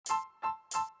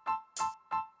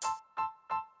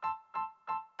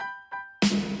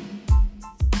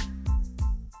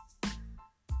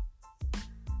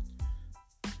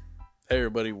Hey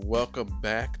everybody, welcome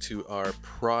back to our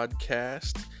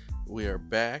podcast. We are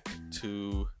back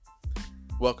to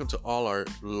welcome to all our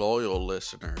loyal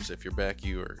listeners. If you're back,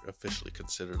 you are officially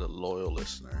considered a loyal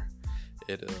listener.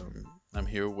 I'm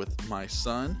here with my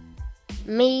son.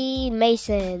 Me,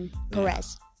 Mason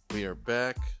Perez. We are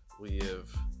back. We have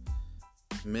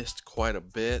missed quite a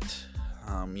bit.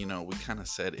 We kind of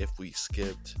said if we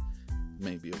skipped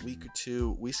maybe a week or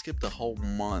two, we skipped a whole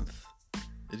month.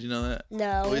 Did you know that?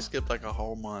 No. We skipped like a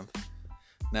whole month.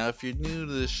 Now, if you're new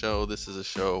to this show, this is a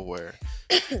show where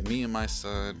me and my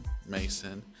son,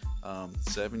 Mason,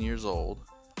 7 years old,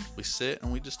 we sit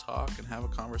and we just talk and have a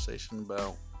conversation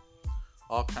about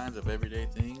all kinds of everyday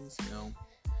things.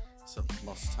 Most of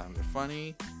the time they're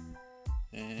funny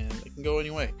and it can go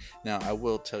any way. Now, I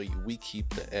will tell you, we keep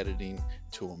the editing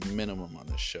to a minimum on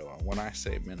this show. And when I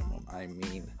say minimum, I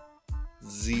mean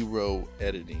zero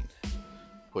editing.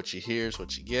 What you hear is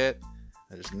what you get.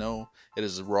 It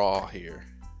is raw here.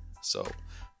 So,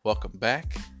 welcome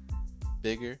back.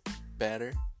 Bigger,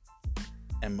 better,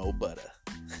 and more butter.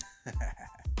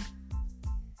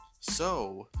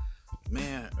 So,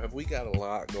 man, we got a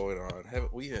lot going on.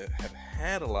 We have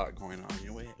had a lot going on.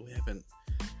 We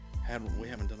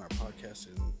haven't done our podcast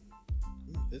in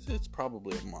it's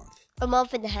probably a month. A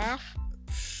month and a half?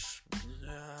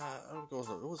 It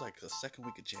was like the second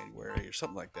week of January or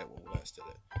something like that when we last did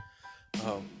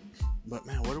it. But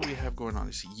man, what do we have going on?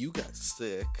 You see, you got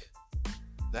sick.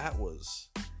 That was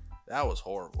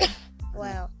horrible.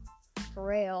 Wow, for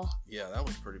real. Yeah, that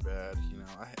was pretty bad.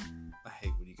 I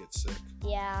hate when you get sick.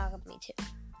 Yeah, me too.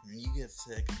 When you get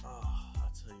sick,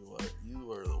 I'll tell you what, you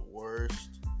are the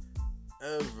worst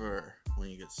ever when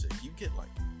you get sick. You get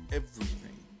like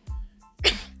everything.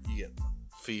 You get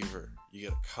fever. You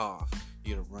get a cough,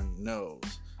 you get a runny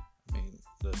nose,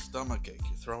 the stomach ache,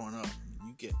 you're throwing up,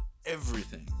 you get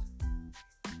everything.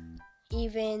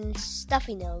 Even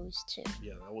stuffy nose, too.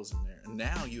 Yeah, that wasn't there. And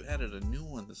now you added a new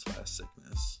one this last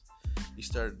sickness. You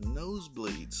started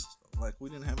nosebleeds, like we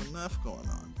didn't have enough going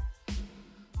on.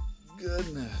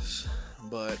 Goodness.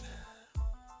 But,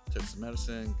 took some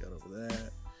medicine, got over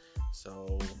that.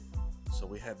 So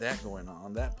we had that going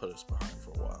on. That put us behind for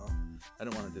a while. I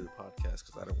didn't want to do the podcast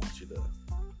because I don't want you to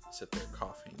sit there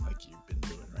coughing like you've been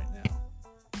doing right now.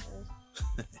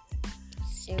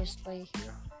 Seriously.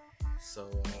 Yeah. So,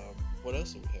 what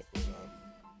else do we have going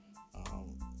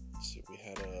on? Let's see. We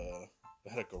had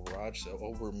a garage sale.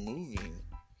 Oh, we're moving.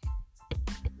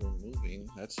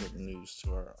 That's a news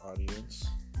to our audience.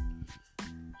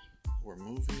 We're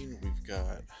moving.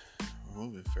 We're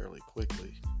moving fairly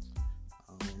quickly.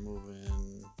 We're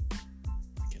moving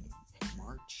in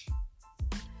March.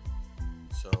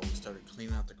 So we started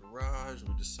cleaning out the garage.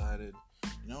 We decided,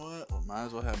 you know what? We might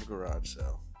as well have a garage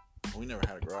sale. We never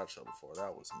had a garage sale before.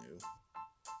 That was new.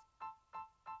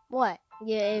 What?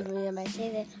 Yeah, am I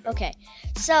saying that? Okay.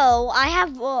 So I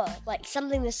have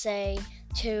something to say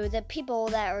to the people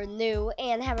that are new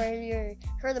and haven't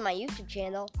heard of my YouTube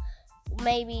channel.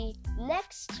 Maybe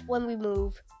next when we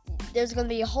move, there's going to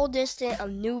be a whole distance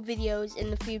of new videos in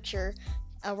the future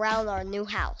around our new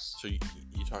house. So you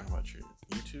talking about your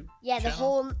YouTube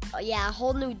channel? A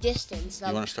whole new distance.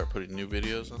 You want to start putting new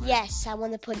videos on there? Yes, I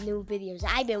want to put new videos.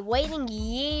 I've been waiting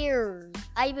years.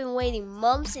 I've been waiting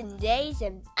months and days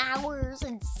and hours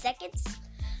and seconds.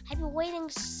 I've been waiting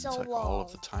so it's like long. All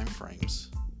of the time frames.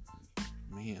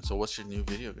 Man, so what's your new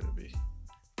video going to be?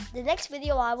 The next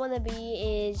video I want to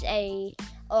be is a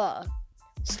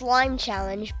slime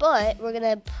challenge, but we're going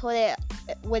to put it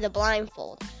with a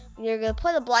blindfold. You're going to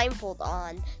put a blindfold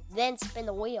on, then spin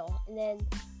the wheel, and then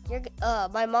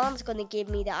my mom's going to give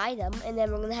me the item, and then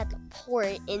we're going to have to pour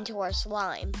it into our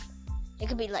slime. It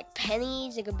could be like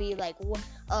pennies, it could be like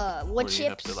wood chips. You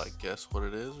have to guess what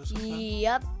it is or something?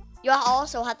 Yep. You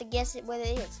also have to guess what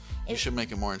it is. You should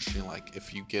make it more interesting, like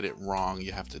if you get it wrong,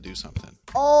 you have to do something.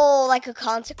 Oh, like a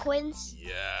consequence?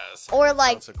 Yes. Or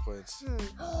like consequence.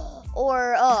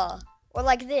 Or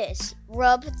like this.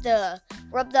 Rub the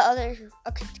other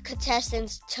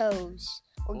contestant's toes.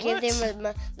 Or give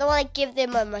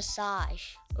them a massage.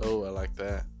 Oh, I like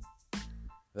that.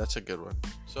 That's a good one.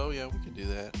 So yeah, we can do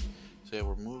that. So yeah,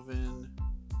 we're moving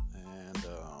and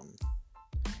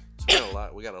so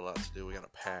we got a lot to do. We gotta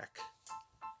pack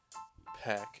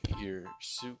your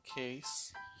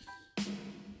suitcase.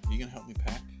 You gonna help me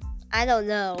pack? I don't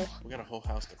know. We got a whole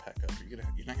house to pack up. You're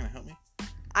not gonna help me?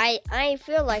 I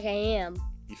feel like I am.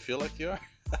 You feel like you are?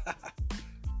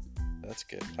 That's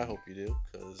good. I hope you do,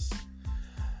 because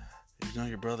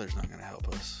your brother's not gonna help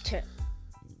us.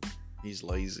 He's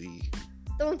lazy.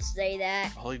 Don't say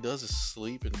that. All he does is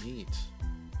sleep and eat.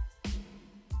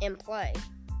 And play.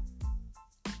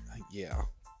 Yeah.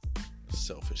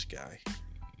 Selfish guy.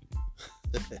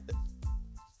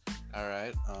 All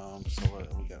right. So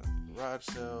we got a garage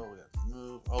sale. We got to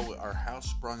move. Oh, our house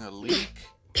sprung a leak.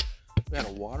 We had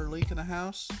a water leak in the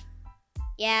house.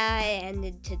 Yeah, it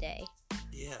ended today.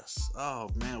 Yes. Oh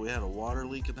man, we had a water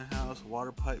leak in the house.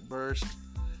 Water pipe burst.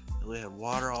 And we had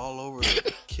water all over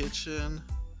the kitchen.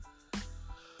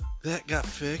 That got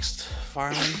fixed.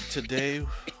 Finally, today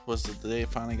was the day it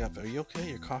finally got fixed. Are you okay?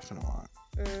 You're coughing a lot.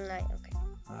 Okay.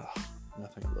 Oh,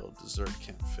 nothing a little dessert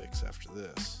can't fix after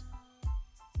this.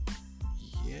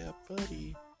 Yeah,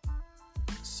 buddy.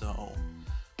 So,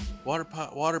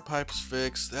 water pipe's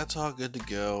fixed. That's all good to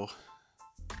go.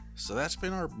 So that's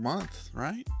been our month,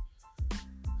 right?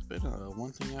 It's been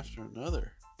one thing after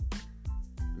another.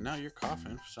 Now you're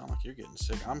coughing. Sound like you're getting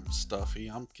sick. I'm stuffy.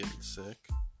 I'm getting sick.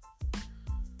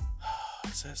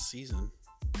 It's that season.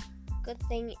 Good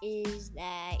thing is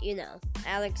that,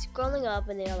 Alex growing up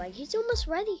and they're like, he's almost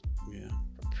ready Yeah.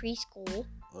 for preschool.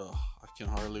 Ugh, I can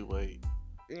hardly wait.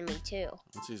 And me too.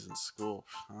 Once he's in school,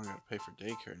 I don't gotta pay for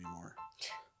daycare anymore.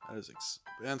 That is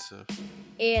expensive.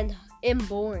 And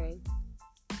boring.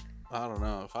 I don't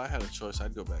know. If I had a choice,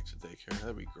 I'd go back to daycare.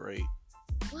 That'd be great.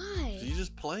 Why? You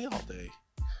just play all day.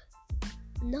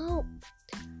 No.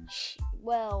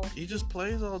 Well, He just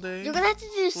plays all day. you're gonna have to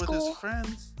do with school. his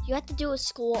friends. You have to do a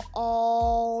school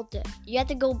all day. You have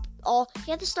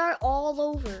to start all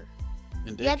over.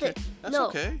 In You have daycare? to- That's no.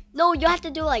 okay. No, you have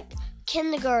to do like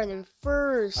kindergarten,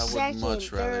 first, I would second,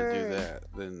 much rather third. do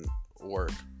that than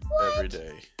work What? every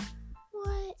day.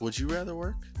 What? Would you rather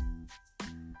work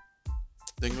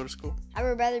than go to school? I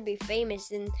would rather be famous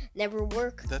than never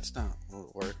work. That's not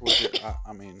work.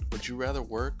 Would you rather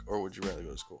work or would you rather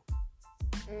go to school?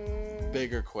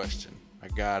 Bigger question. I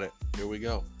got it. Here we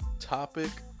go. Topic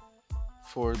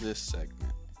for this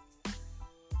segment.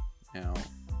 Now,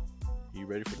 you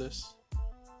ready for this?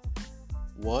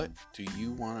 What do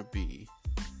you want to be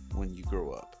when you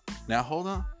grow up? Now, hold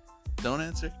on. Don't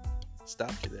answer.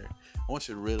 Stop you there. I want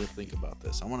you to really think about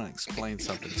this. I want to explain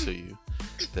something to you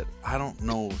that I don't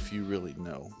know if you really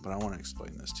know, but I want to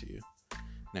explain this to you.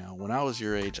 Now, when I was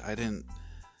your age, I didn't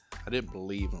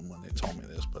believe them when they told me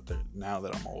this, but now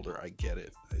that I'm older, I get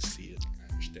it. I see it.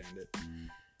 I understand it.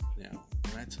 Now,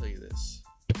 when I tell you this,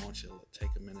 I want you to take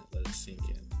a minute, let it sink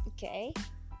in. Okay.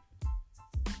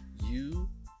 You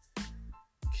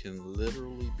can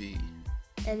literally be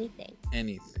Anything.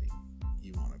 anything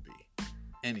you want to be.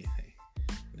 Anything.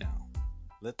 Now,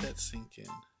 let that sink in.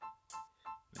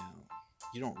 Now,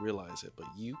 you don't realize it, but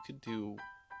you could do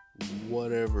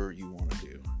whatever you want to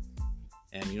do.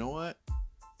 And you know what?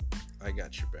 I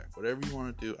got your back. Whatever you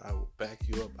want to do, I will back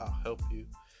you up. I'll help you.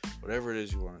 Whatever it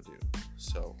is you want to do.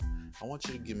 So, I want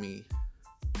you to give me,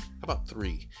 how about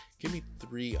 3? Give me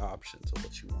 3 options of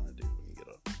what you want to do when you get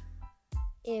up.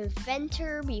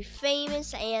 Inventor, be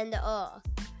famous, and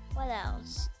what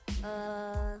else?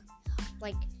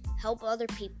 Like help other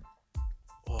people.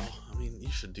 Well, I mean, you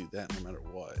should do that no matter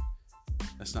what.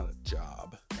 That's not a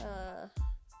job.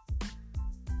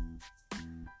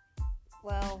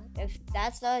 Well, if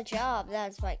that's not a job,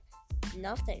 that's like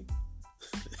nothing.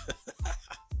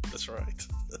 That's right.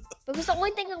 Because the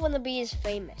only thing I want to be is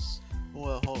famous.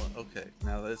 Well, hold on. Okay,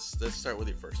 now let's start with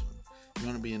your first one. You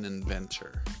want to be an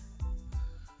inventor.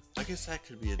 I guess that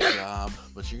could be a job,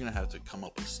 but you're gonna have to come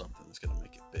up with something that's gonna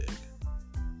make it big.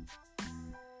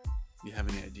 You have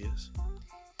any ideas?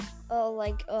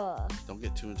 Don't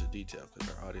get too into detail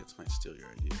because our audience might steal your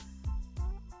idea,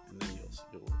 and then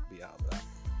you'll be out of that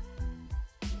one.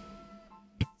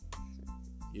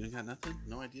 You ain't got nothing?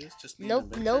 No ideas? Just be an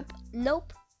inventor?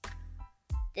 Nope.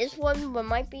 This one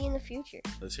might be in the future.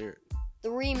 Let's hear it. The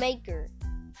Remaker.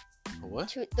 A what?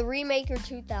 The Remaker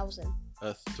 2000.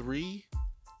 A 3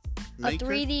 A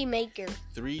 3D maker.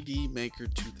 3D Maker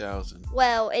 2000.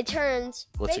 Well, it turns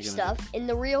What's fake it gonna stuff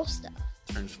into real stuff.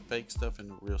 Turns fake stuff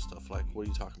into real stuff. Like, what are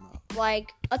you talking about?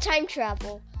 Like a time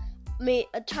travel.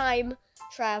 A time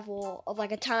travel of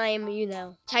like a time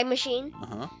machine.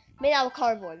 Uh-huh. Made out of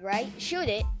cardboard, right? Shoot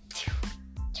it.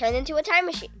 Turn into a time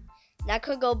machine. That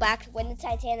could go back to when the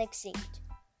Titanic sank.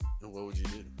 And what would you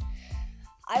do?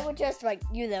 I would just make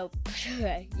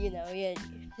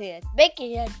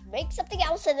something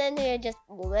else and then just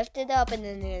lift it up and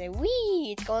then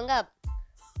whee, it's going up.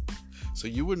 So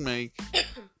you would make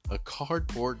a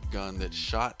cardboard gun that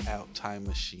shot out time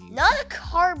machines. Not a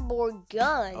cardboard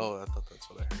gun. Oh, I thought that's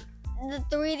what I heard.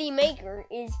 The 3D maker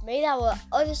is made out of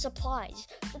other supplies.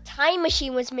 The time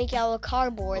machine was made out of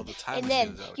cardboard, Oh, the time and machine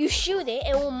then is out of you cardboard. shoot it,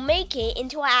 and it will make it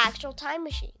into an actual time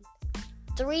machine.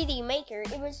 3D maker,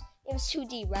 it was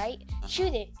 2D, right? Uh-huh.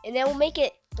 Shoot it, and then we'll make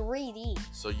it 3D.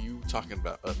 So you talking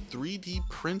about a 3D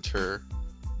printer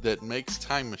that makes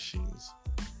time machines?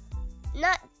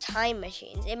 Not time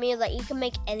machines. It means like you can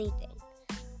make anything.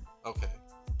 Okay.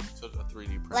 So a 3D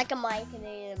printer. Like a mic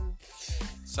and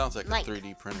Sounds like mic. a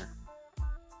 3D printer.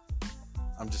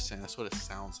 I'm just saying that's what it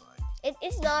sounds like.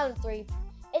 It's not a 3D.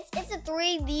 It's a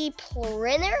 3D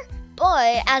printer,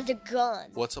 but as a gun.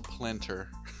 What's a plinter?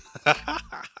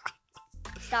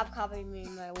 Stop copying me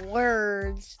my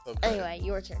words. Okay. Anyway,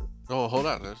 your turn. Oh, hold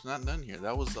on. There's not done here.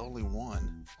 That was the only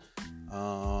one.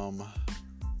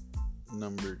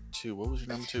 Number 2. What was your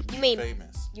number 2?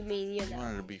 Famous. You mean, You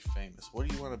wanted to be famous. What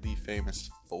do you want to be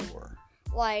famous for?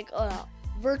 Like,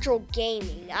 virtual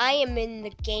gaming. I am in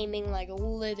the gaming, like,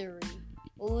 literary.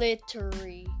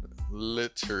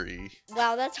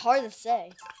 Wow, that's hard to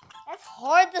say. That's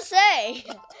hard to say.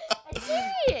 I'm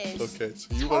serious. Okay,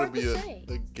 so you want to be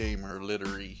a gamer,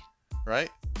 literary, right?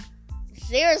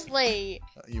 Seriously.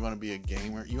 You want to be a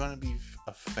gamer? You want to be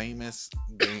a famous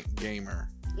gamer?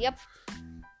 Yep.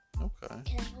 Okay.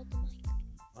 Can I hold the mic?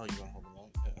 Oh, you want to hold the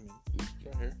mic? Yeah, I mean, it's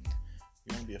right here.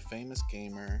 You want to be a famous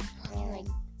gamer.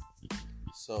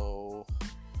 So,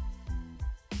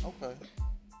 okay.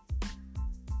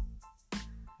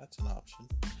 That's an option.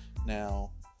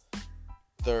 Now,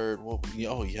 third, you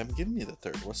haven't given me the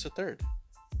third. What's the third?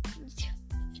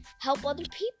 Help other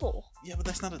people. Yeah, but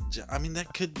that's not a job. I mean,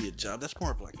 that could be a job. That's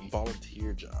more of like a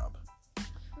volunteer job.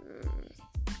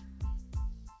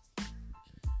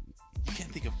 You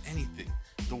can't think of anything.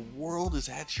 The world is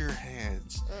at your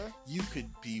hands. You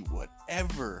could be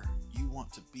whatever you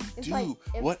want to be.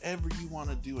 Whatever you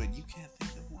want to do, and you can't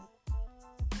think of one.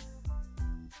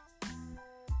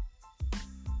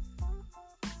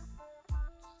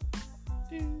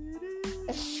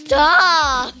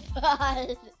 Stop!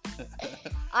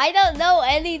 I don't know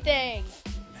anything.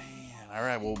 Man, all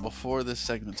right. Well, before this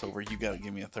segment's over, you gotta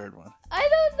give me a third one. I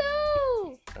don't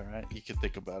know. All right, you can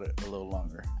think about it a little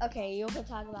longer. Okay, you can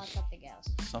talk about something else.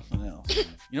 Something else.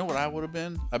 You know what I would have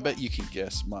been? I bet you can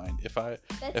guess mine. If I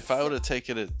would have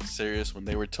taken it serious when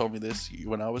they were told me this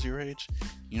when I was your age,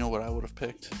 you know what I would have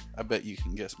picked? I bet you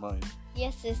can guess mine.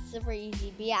 Yes, it's super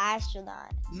easy. Be an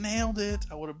astronaut. Nailed it.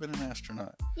 I would have been an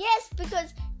astronaut. Yes,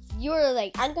 because you're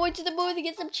like, I'm going to the moon to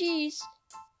get some cheese.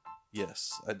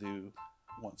 Yes, I do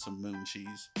want some moon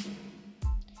cheese.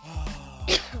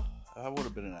 I would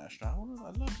have been an astronaut.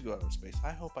 I'd love to go outer space.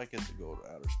 I hope I get to go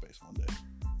to outer space one day.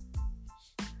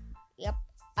 Yep.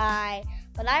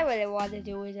 What I really want to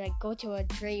do is like go to a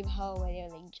dream home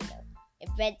and like,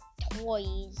 invent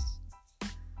toys.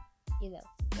 You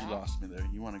lost me there.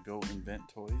 You want to go invent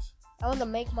toys? I want to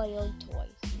make my own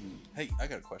toys. Hey, I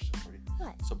got a question for you.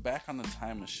 What? So back on the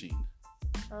time machine.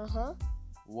 Uh-huh.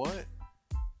 What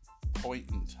point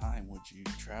in time would you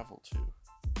travel to?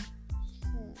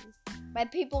 When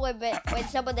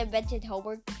someone invented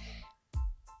homework.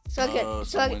 So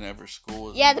whenever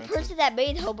school is invented. The person that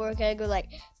made homework can go like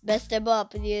mess them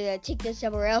up and take them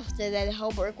somewhere else, and then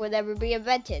homework would never be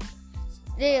invented.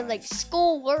 Then like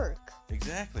schoolwork.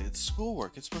 Exactly, it's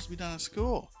schoolwork. It's supposed to be done at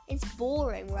school. It's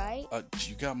boring, right?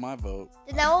 You got my vote.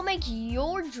 Then that will make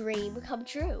your dream come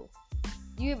true.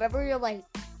 Do you remember you're like,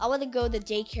 I want to go to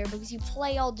daycare because you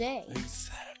play all day.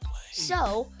 Exactly.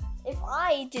 So if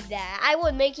I did that, I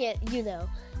would make it,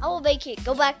 I will make it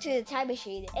go back to the time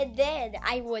machine, and then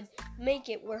I would make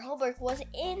it where homework was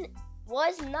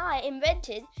not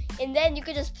invented, and then you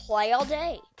could just play all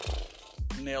day.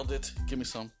 Nailed it. Give me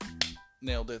some.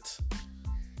 Nailed it.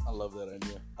 I love that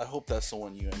idea. I hope that's the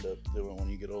one you end up doing when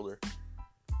you get older.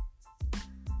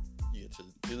 You get to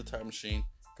do the time machine,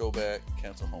 go back,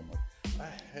 cancel homework. I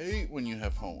hate when you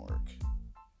have homework.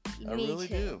 I really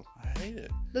do. I hate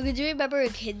it. But do you remember in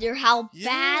kinder how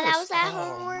bad I was at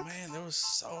homework? Oh man, there was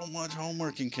so much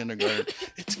homework in kindergarten.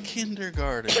 It's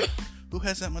kindergarten. Who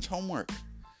has that much homework?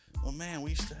 Well, man,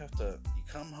 we used to have to. You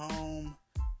come home,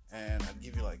 and I'd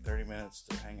give you like 30 minutes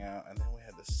to hang out, and then we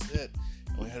had to sit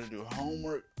and we had to do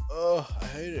homework. Oh, I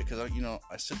hate it because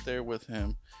I sit there with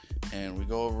him, and we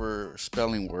go over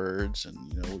spelling words, and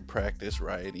we practice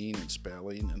writing and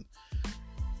spelling and.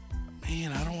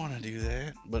 Man, I don't want to do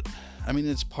that, but I mean,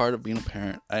 it's part of being a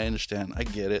parent. I understand. I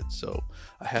get it, so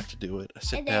I have to do it. I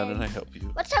sit down and I help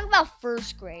you. Let's talk about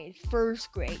first grade.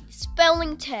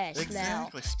 Spelling test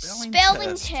exactly. now.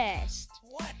 Spelling test.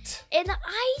 What? In the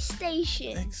ice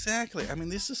station. Exactly. I mean,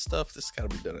 this is stuff that's got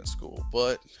to be done at school,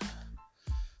 but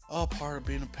part of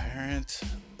being a parent.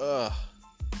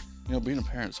 Being a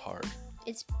parent's hard.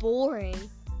 It's boring.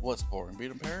 What's boring?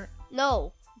 Being a parent?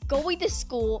 No. Going to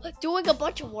school, doing a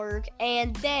bunch of work,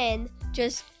 and then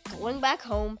just going back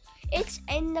home. It's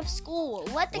end of school.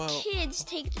 Let the kids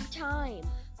take the time.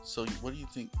 So what do you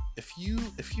think? If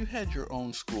you had your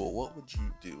own school, what would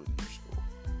you do in your school?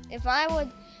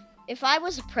 If I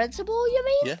was a principal, you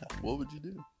mean? Yeah. What would you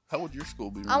do? How would your school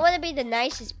be? I want to be the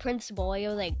nicest principal.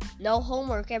 You're like no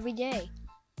homework every day.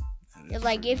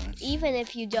 Like nice. Even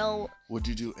if you don't. Would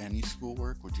you do any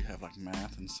schoolwork? Would you have like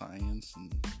math and science,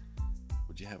 and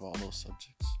would you have all those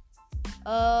subjects?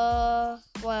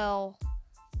 Well,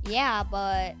 yeah,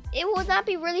 but it would not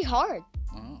be really hard.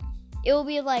 Oh. It will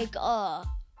be like,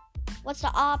 what's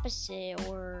the opposite?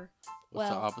 Or, What's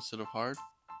the opposite of hard?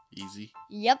 Easy.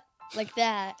 Yep, like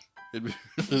that. It'd be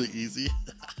really easy.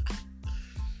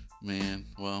 Man,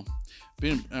 well,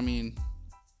 going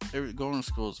to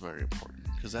school is very important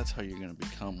because that's how you're going to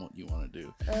become what you want to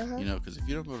do. Uh-huh. You know, because if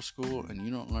you don't go to school and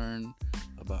you don't learn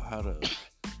about how to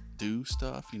do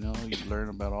stuff, you learn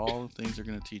about all the things they're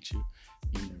going to teach you,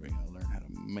 you're never going to learn how to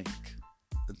make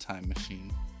a time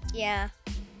machine. Yeah.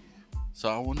 So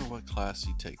I wonder what class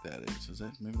you take that is.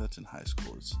 Maybe that's in high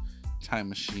school. It's Time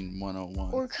Machine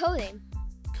 101. Or coding.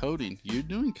 Coding. You're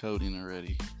doing coding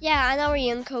already. Yeah, I know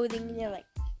we're in coding, and they're like,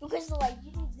 because they're like,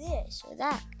 you need this or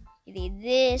that. You need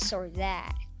this or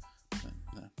that.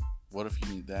 What if you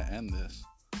need that and this?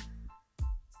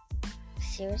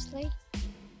 Seriously?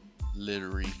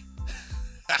 Literary.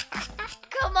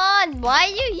 Come on, why are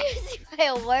you using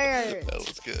my words? That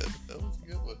was good. That was a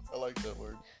good one. I like that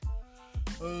word.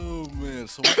 Oh man.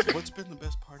 So what's been the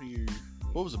best part of your?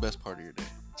 What was the best part of your day?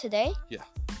 Today? Yeah.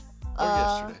 Or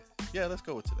yesterday? Yeah, let's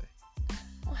go with today.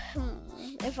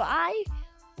 If I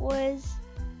was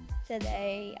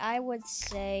today, I would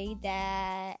say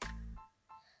that.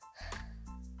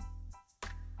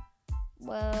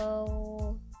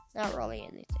 Well, not really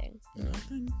anything.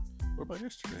 Nothing. What about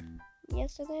yesterday?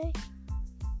 Yesterday?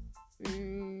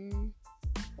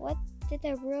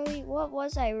 What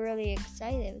was I really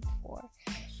excited for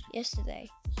yesterday?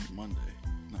 It's Monday.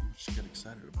 Not much to get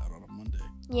excited about on a Monday.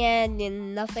 Yeah,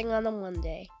 nothing on a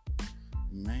Monday.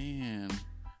 Man,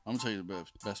 I'm gonna tell you the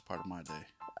best part of my day.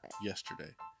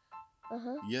 Yesterday.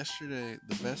 Uh-huh. Yesterday,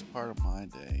 the best part of my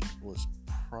day was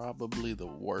probably the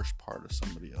worst part of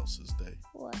somebody else's day.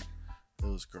 What? It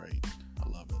was great. I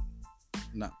love it.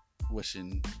 Not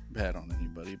wishing bad on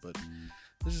anybody, but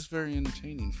this is very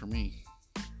entertaining for me.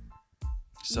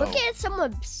 So, looking at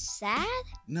someone sad?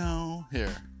 No,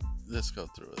 here. Let's go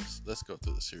through this. Let's go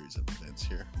through the series of events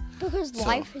here. Because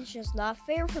life is just not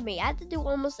fair for me. I have to do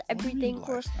almost everything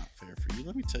for. Life's not fair for you.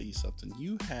 Let me tell you something.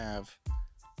 You have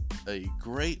a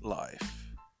great life.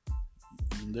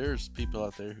 There's people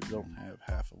out there who don't have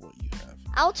half of what you have.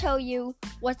 I'll tell you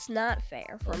what's not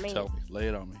fair for me. Tell me. Lay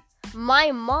it on me.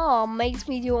 My mom makes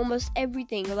me do almost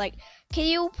everything. Like, can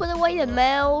you put away the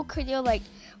milk? Could you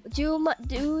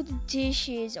do the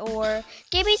dishes, or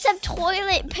give me some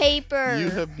toilet paper? You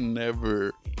have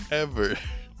never ever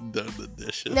done the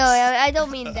dishes. No, I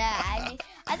don't mean that.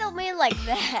 I don't mean like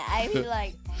that. I mean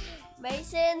like,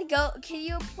 Mason, can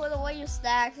you put away your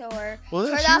snacks, or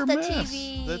turn off the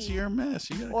TV? That's your mess.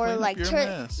 You gotta or clean like up your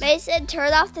mess. Mason,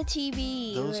 turn off the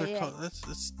TV. Those are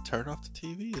that's turn off the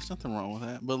TV. There's nothing wrong with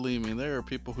that. Believe me, there are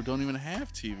people who don't even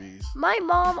have TVs. My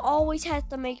mom always has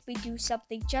to make me do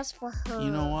something just for her. You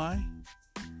know why?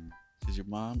 Because your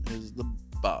mom is the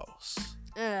boss.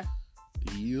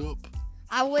 Yup.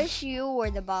 I wish you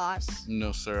were the boss.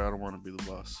 No, sir. I don't want to be the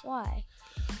boss. Why?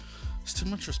 It's too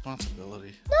much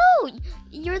responsibility. No,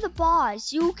 you're the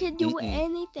boss. You can do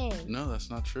anything. No, that's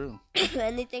not true.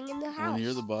 Anything in the house. When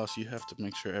you're the boss, you have to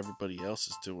make sure everybody else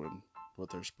is doing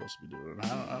what they're supposed to be doing.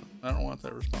 I don't want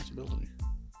that responsibility.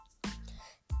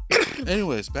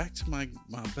 Anyways, back to my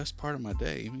best part of my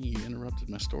day. You interrupted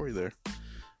my story there.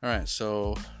 All right,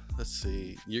 so let's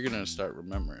see. You're going to start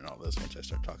remembering all this once I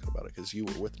start talking about it because you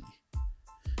were with me.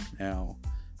 Now,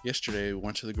 yesterday we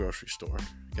went to the grocery store.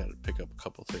 Got to pick up a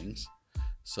couple things.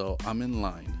 So I'm in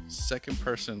line.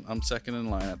 I'm second in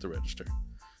line at the register.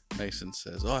 Mason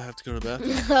says, "Oh, I have to go to the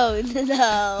bathroom."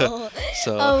 No.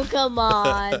 So, oh, come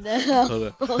on.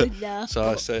 Oh, no. So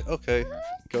I say, "Okay,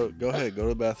 go ahead, go to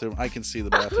the bathroom. I can see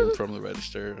the bathroom from the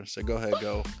register." I said, "Go ahead,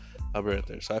 go. I'll be right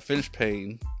there." So I finished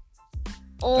paying.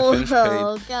 Come on.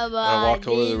 I walk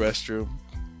over to the restroom,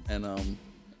 and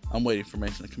I'm waiting for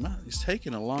Mason to come out. He's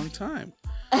taking a long time.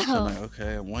 So I'm like,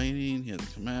 okay, I'm waiting. He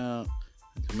hasn't come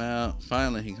out.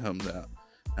 Finally, he comes out.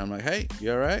 And I'm like, "Hey,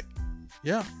 you all right?"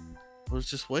 "Yeah, I was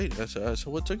just waiting." I said,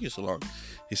 "What took you so long?"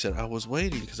 He said, "I was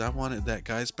waiting because I wanted that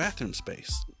guy's bathroom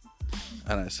space."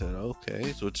 And I said,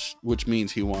 "Okay," so which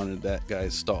means he wanted that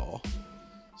guy's stall.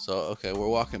 So, okay, we're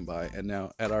walking by, and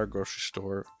now at our grocery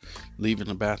store, leaving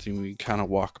the bathroom, we kind of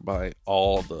walk by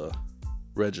all the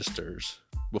registers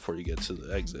before you get to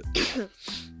the exit.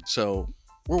 So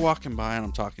we're walking by and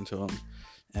I'm talking to him,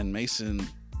 and Mason,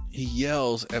 he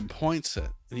yells and points it,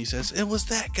 and he says, "It was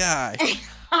that guy."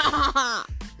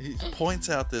 He points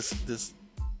out this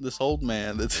old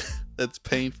man that's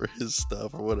paying for his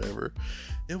stuff or whatever.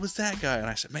 It was that guy, and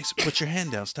I said, "Mason, put your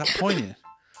hand down. Stop pointing."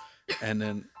 And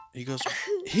then he goes,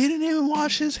 "He didn't even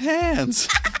wash his hands."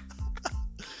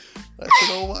 I said,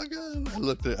 "Oh my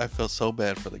God!" I felt so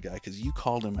bad for the guy because you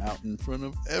called him out in front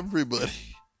of everybody.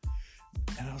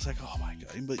 And I was like, "Oh my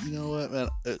God!" But you know what, man?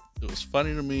 It was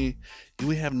funny to me.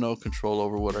 We have no control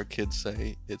over what our kids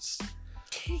say.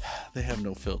 They have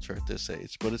no filter at this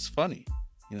age, but it's funny.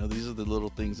 You know, these are the little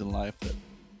things in life that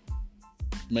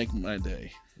make my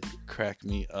day, crack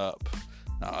me up.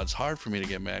 Now, it's hard for me to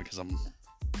get mad because I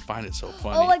find it so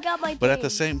funny. Oh, I got my But thing. at the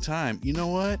same time, you know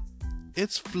what?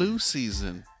 It's flu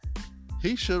season.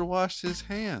 He should have washed his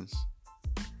hands.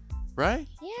 Right?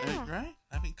 Yeah. Right?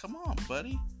 I mean, come on,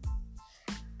 buddy.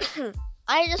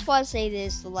 I just want to say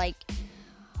this, like,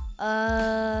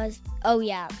 oh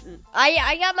yeah,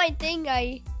 I got my thing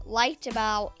I liked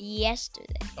about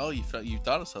yesterday. Oh, you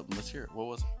thought of something. Let's hear it. What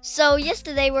was it? So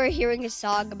yesterday we were hearing a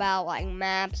song about like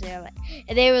maps and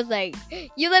they was like,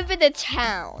 you live in a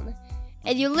town,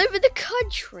 and you live in the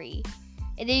country,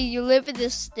 and then you live in the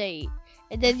state,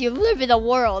 and then you live in the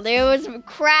world. It was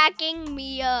cracking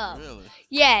me up. Really?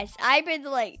 Yes, I've been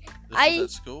like, This was at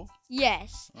school?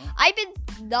 Yes. Oh. I've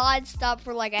been non-stop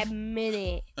for like a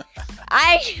minute.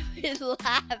 I've been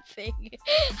laughing.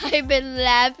 I've been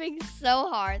laughing so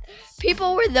hard.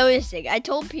 People were noticing. I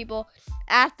told people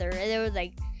after, and it was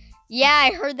like, yeah,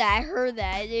 I heard that.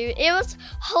 It was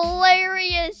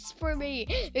hilarious for me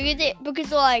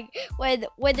because like when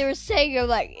they were saying it,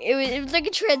 like it was like a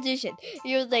transition.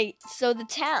 It was like, so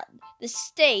the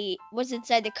state was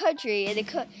inside the country,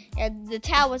 and the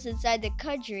town was inside the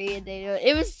country, and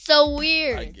it was so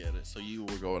weird. I get it. So you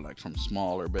were going like from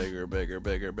smaller, bigger.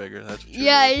 That's what you're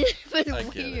Yeah, doing. it was I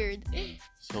get it. weird.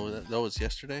 So that was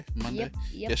yesterday, Monday?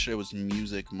 Yep. Yesterday was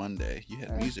Music Monday. You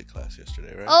had music class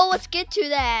yesterday, right? Oh, let's get to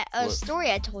that What?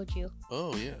 story I told you.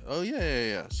 Oh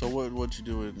yeah. So what'd you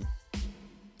do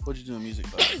in music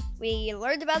class? We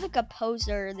learned about the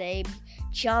composer named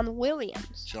John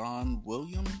Williams. John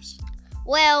Williams?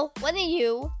 Well, one of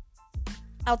you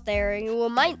out there, you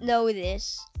might know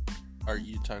this. Are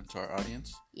you talking to our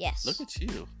audience? Yes. Look at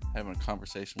you having a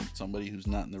conversation with somebody who's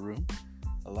not in the room.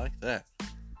 I like that.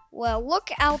 Well, look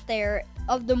out there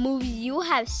of the movies you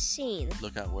have seen.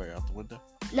 Look out where? Out the window?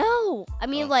 No, I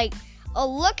mean like,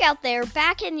 look out there,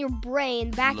 back in your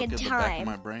brain, back Look in at the back of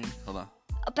my time. brain. Hold on.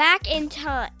 Back in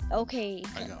time. Okay.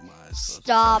 I got my eyes closed.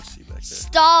 Stop. It's hard to see back there.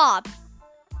 Stop.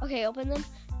 Okay, open them.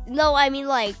 No, I mean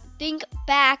like, think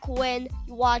back when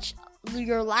you watched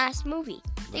your last movie.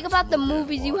 Think Last about the movie I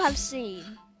movies you have watched. seen.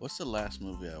 What's the last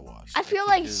movie I watched? I feel think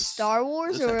like it's- Star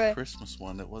Wars There's or that Christmas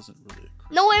one that wasn't really a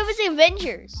Christmas. no, it was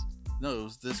Avengers. No, it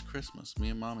was this Christmas. Me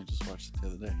and Mommy just watched it the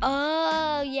other day.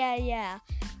 Oh yeah.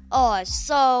 Oh,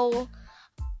 so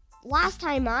last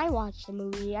time I watched the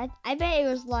movie, I bet it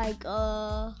was like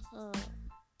I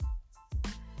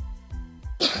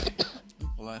think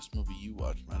the last movie you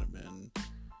watched might have been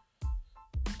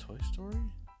Toy Story?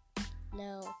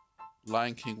 no.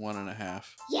 Lion King 1.5.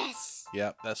 Yes,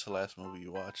 Yep, that's the last movie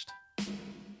you watched.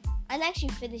 I'm actually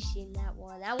finishing that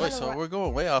one. Wait, so we're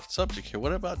going way off subject here.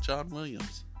 What about John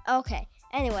Williams? Okay.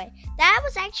 Anyway, that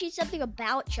was actually something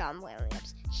about John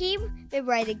Williams. He been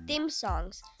writing theme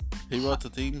songs. He wrote the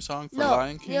theme song for No,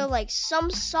 Lion King? like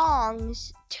some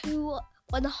songs to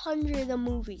 100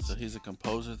 movies. So he's a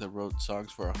composer that wrote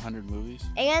songs for 100 movies?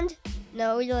 And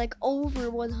no, like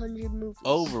over 100 movies.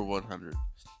 Over 100.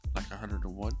 Like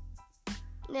 101?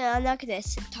 No, I'm not gonna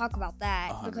talk about that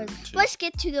because 102. let's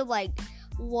get to the like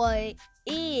what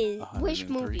is which 103.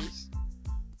 movies.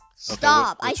 Okay,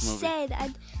 Stop! which I movie?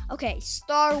 said okay.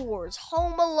 Star Wars,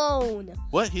 Home Alone.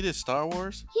 What? He did Star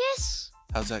Wars? Yes.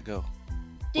 How's that go?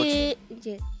 He He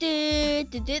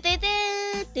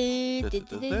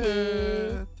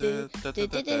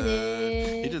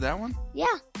did that one? Yeah.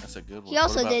 That's a good one. He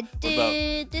also What about, did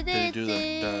he do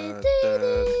the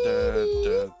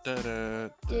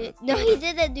No, he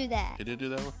didn't do that. He did do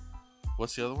that one?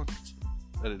 What's the other one?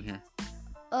 I didn't hear.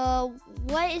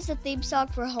 What is the theme song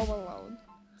for Home Alone?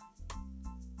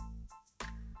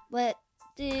 What?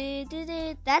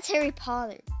 That's Harry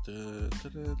Potter. Did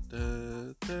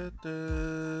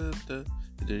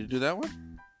he do that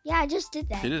one? Yeah, I just did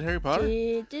that. He did Harry Potter?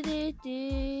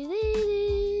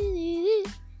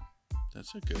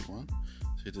 That's a good one.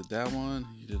 So he did that one.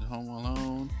 He did Home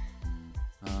Alone.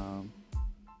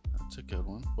 That's a good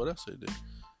one. What else did he do?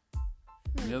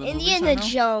 Any other movies I Indiana know?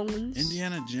 Jones.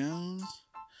 Indiana Jones.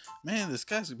 Man, this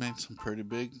guy's made some pretty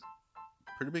big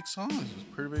songs.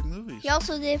 Pretty big movies. He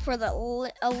also did for the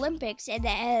Olympics and the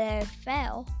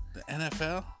NFL. The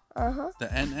NFL? Uh-huh. The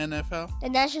NNFL? The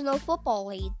National Football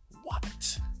League.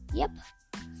 What? Yep.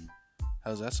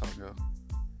 How's that song go?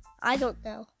 I don't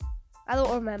know. I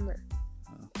don't remember.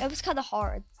 Oh. It was kind of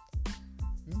hard.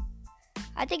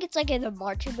 I think it's like in a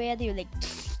marching band. You're like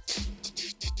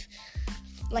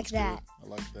That's that. Good. I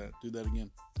like that. Do that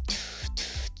again.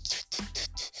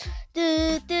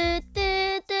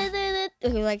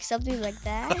 Like something like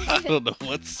that. I don't know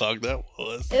what song that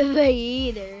was. Me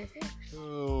either.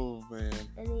 Oh, man.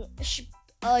 And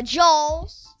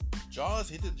Jaws. Jaws?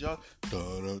 He did Jaws.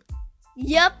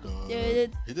 Yep.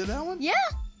 He did that one? Yeah.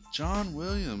 John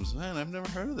Williams. Man, I've never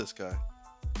heard of this guy.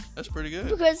 That's pretty good.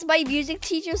 Because my music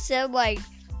teacher said, like,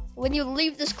 when you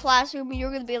leave this classroom, you're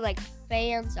going to be, like,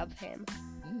 fans of him.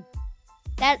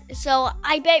 So,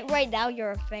 I bet right now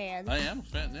you're a fan. I am a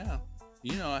fan now.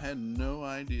 You know, I had no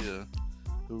idea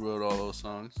who wrote all those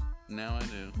songs. Now I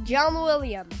do. John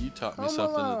Williams. You taught me Home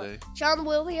something Alone. today. John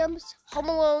Williams, Home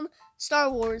Alone, Star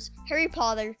Wars, Harry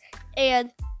Potter,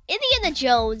 and Indiana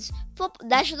Jones,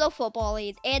 National Football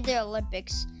League, and the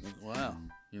Olympics. Wow.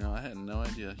 You know, I had no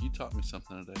idea. You taught me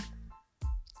something today.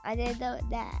 I didn't know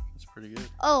that. That's pretty good.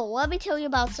 Oh, let me tell you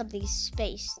about something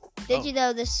space. Did you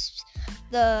know this?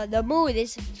 The moon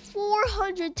is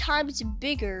 400 times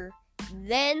bigger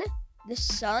than the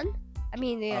sun. I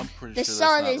mean, I'm pretty the sure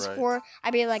sun that's is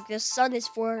right. the sun is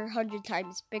 400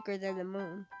 times bigger than the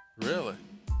moon. Really?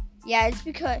 Yeah, it's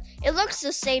because it looks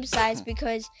the same size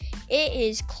because it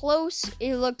is close.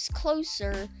 It looks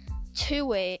closer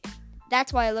to it.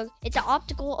 That's why it's an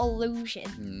optical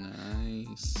illusion.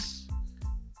 Nice.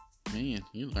 Man,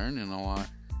 you're learning a lot.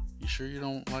 You sure you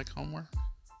don't like homework?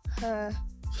 Alright,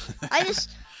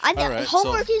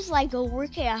 homework is like a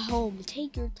working at home.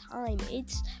 Take your time.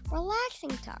 It's relaxing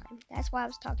time. That's why I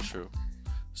was talking. True.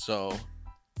 So,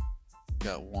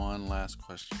 got one last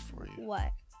question for you.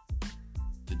 What?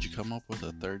 Did you come up with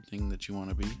a third thing that you want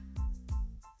to be?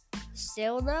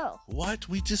 Still no. What?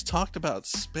 We just talked about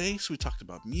space. We talked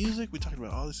about music. We talked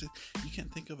about all this. You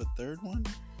can't think of a third one?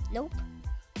 Nope.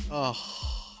 Oh,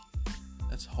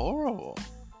 that's horrible.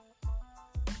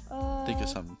 Think of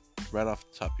something right off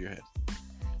the top of your head.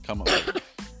 Come on.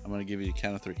 I'm going to give you a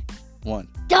count of 3. 1.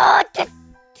 Count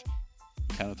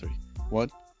of 3. 1,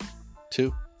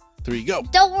 2, 3, go.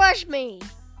 Don't rush me.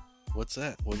 What's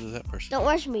that? What is that person? Don't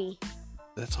rush me.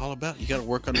 That's all about. You got to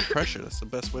work under pressure. That's the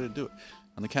best way to do it.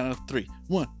 On the count of 3.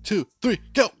 1, 2, 3,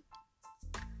 go.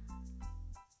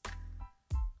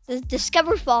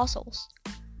 Discover fossils.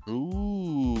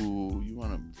 Ooh, you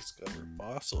want to discover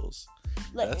fossils.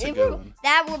 Look, That's a good one.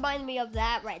 That reminded me of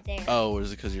that right there. Oh,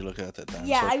 is it because you're looking at that dinosaur?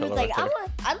 Yeah, I was pillow like, right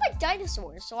I like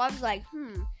dinosaurs, so I was like,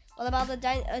 what about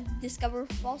the discover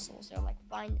fossils? Or like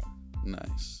find them.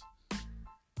 Nice.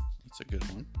 That's a good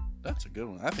one. That's a good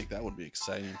one. I think that would be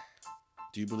exciting.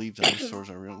 Do you believe dinosaurs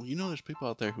are real? You know, there's people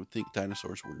out there who think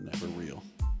dinosaurs were never real.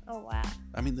 Oh wow.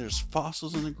 I mean, there's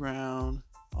fossils in the ground,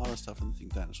 all that stuff, and they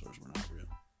think dinosaurs were not real.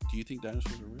 Do you think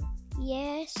dinosaurs are real?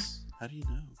 Yes. How do you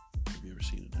know? Have you ever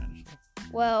seen a dinosaur?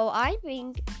 Well, I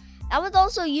think I would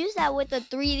also use that with a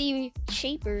 3D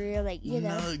shaper, like, you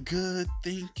know. No, good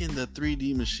thinking. The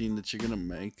 3D machine that you're gonna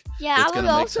make. Yeah, it's I would gonna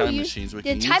make also time use machines. We the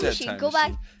can use time that machine. time Go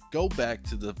machine. back. Go back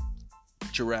to the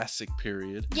Jurassic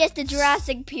period. Yes, the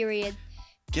Jurassic period.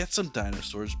 Get some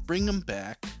dinosaurs. Bring them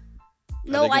back.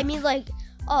 No, I mean like,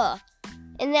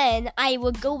 and then I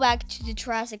would go back to the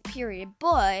Jurassic period,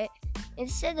 but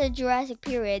instead of the Jurassic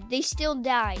period, they still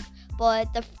died.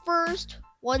 But the first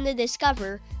one to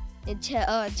discover,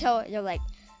 until they're like,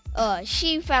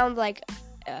 she found like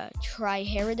a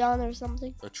Triherodon or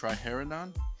something. A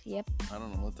Triherodon? Yep. I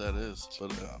don't know what that is,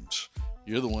 but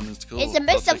you're the one who's cool. It's a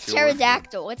mix of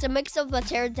pterodactyl. It's a mix of a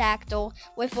pterodactyl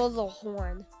with a little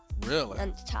horn. Really? On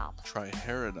the top.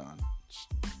 Triherodon.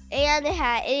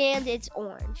 And it's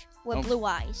orange with blue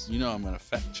eyes. You know I'm gonna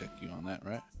fact check you on that,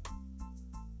 right?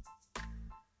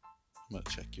 I'm gonna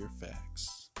check your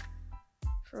facts.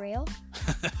 For real?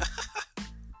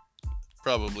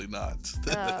 Probably not.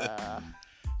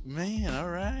 Man, all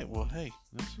right. Well, hey,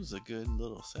 this was a good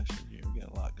little session here. We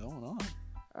got a lot going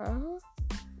on.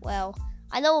 Well,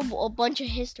 I know a bunch of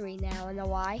history now. You know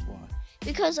why? Why?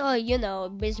 Because,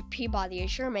 Mr. Peabody and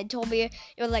Sherman told me it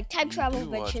was like time travel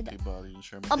invention. Peabody and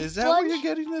Sherman. Is that where you're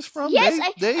getting this from?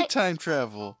 Yes, they time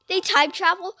travel. They time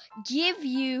travel, give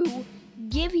you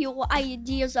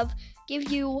ideas of,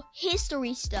 give you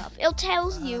history stuff. It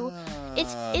tells you.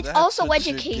 It's also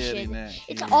education.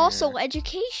 It's also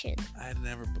education. I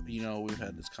never, we've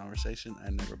had this conversation. I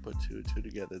never put 2 and 2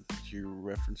 together that you're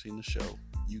referencing the show.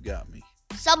 You got me.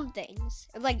 Some things.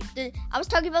 Like, I was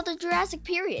talking about the Jurassic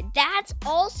period. That's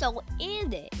also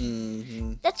in it.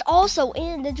 Mm-hmm. That's also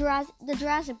in the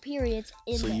Jurassic period's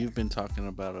in So there. you've been talking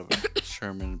about a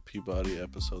Sherman Peabody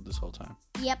episode this whole time?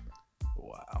 Yep.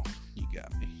 Wow. You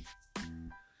got me.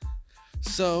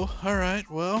 So, all right.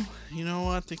 Well, you know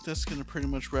what? I think that's going to pretty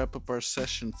much wrap up our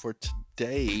session for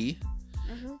today.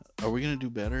 Mm-hmm. Are we going to do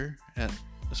better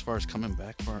as far as coming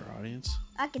back for our audience?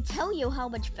 I can tell you how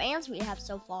much fans we have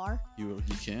so far. You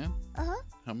can? Uh-huh.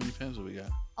 How many fans have we got?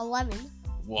 11.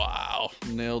 Wow.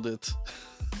 Nailed it.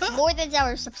 More than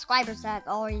our subscribers that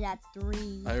already at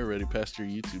 3. I already passed your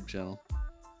YouTube channel.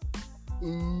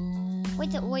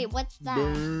 Wait, what's that?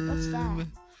 What's that?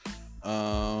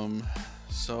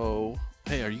 So,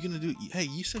 hey,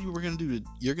 you said you're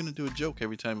gonna do a joke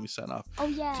every time we sign off. Oh,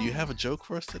 yeah. Do you have a joke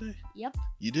for us today? Yep.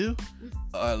 You do?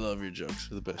 Oh, I love your jokes.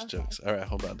 They're the best jokes. All right,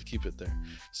 hold on to keep it there.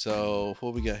 So,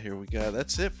 what we got here?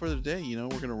 That's it for the day. We're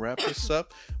going to wrap this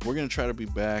up. We're going to try to be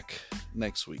back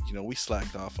next week. We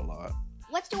slacked off a lot.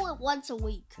 Let's do it once a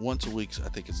week. Once a week, I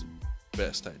think it's the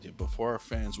best idea. But for our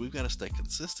fans, we've got to stay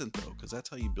consistent, though, because that's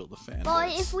how you build a fan But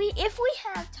base. if we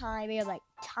have time,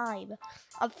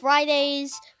 on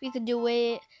Fridays we could do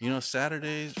it.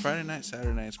 Friday night,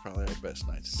 Saturday night is probably our best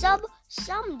night to do it.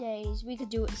 Some days we could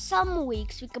do it. Some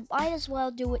weeks we could might as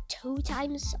well do it 2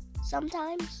 times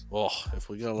sometimes. Oh, if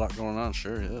we got a lot going on,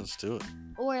 sure, yeah, let's do it.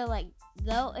 Or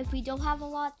if we don't have a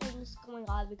lot of things going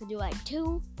on, we could do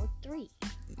 2 or 3.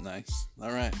 Nice.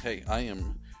 All right. Hey, I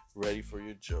am ready for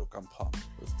your joke. I'm pumped.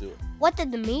 Let's do it. What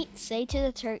did the meat say to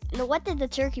the turkey? No, what did the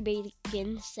turkey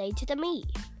bacon say to the meat?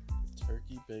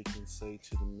 Turkey bacon say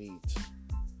to the meat.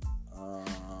 I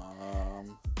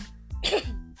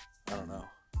don't know.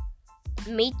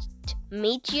 Meet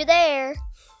you there.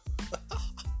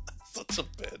 Such a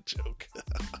bad joke.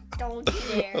 Don't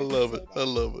you dare. I love it. say I that.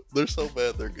 love it. They're so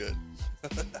bad, they're good.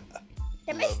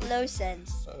 That makes Love it. no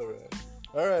sense.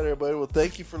 All right, everybody. Well,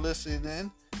 thank you for listening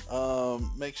in.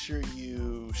 Make sure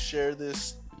you share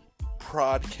this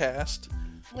podcast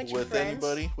with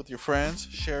anybody, with your friends.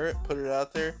 Share it, put it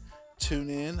out there. Tune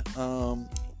in.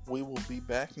 We will be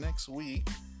back next week.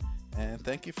 And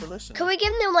thank you for listening. Can we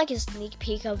give them a sneak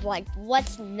peek of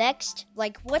what's next?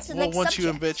 What's the next once subject? you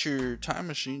invent your time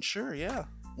machine, sure, yeah.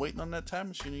 Waiting on that time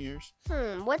machine of yours.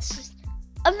 What's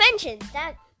inventions?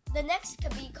 That the next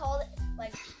could be called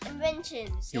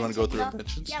inventions. You want to go through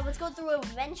inventions? Yeah, let's go through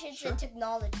inventions and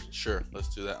technology. Sure,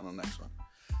 let's do that on the next one.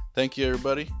 Thank you,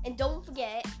 everybody. And don't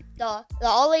forget the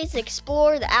always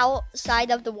explore the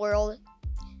outside of the world.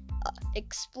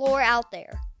 Explore out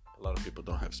there. A lot of people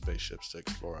don't have spaceships to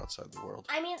explore outside the world.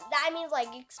 I mean,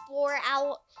 explore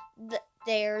out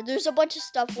there. There's a bunch of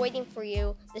stuff waiting for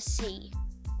you to see.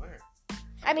 Where?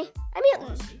 I mean,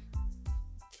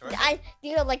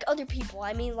 other people.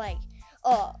 I mean,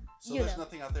 So there's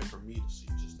nothing out there for me to see,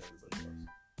 just everybody else.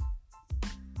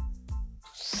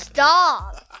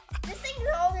 Stop. This thing is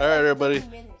All right, everybody.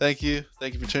 Thank you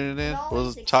for tuning in. And We'll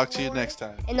always talk to you explore next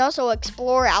time. And also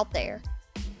explore out there.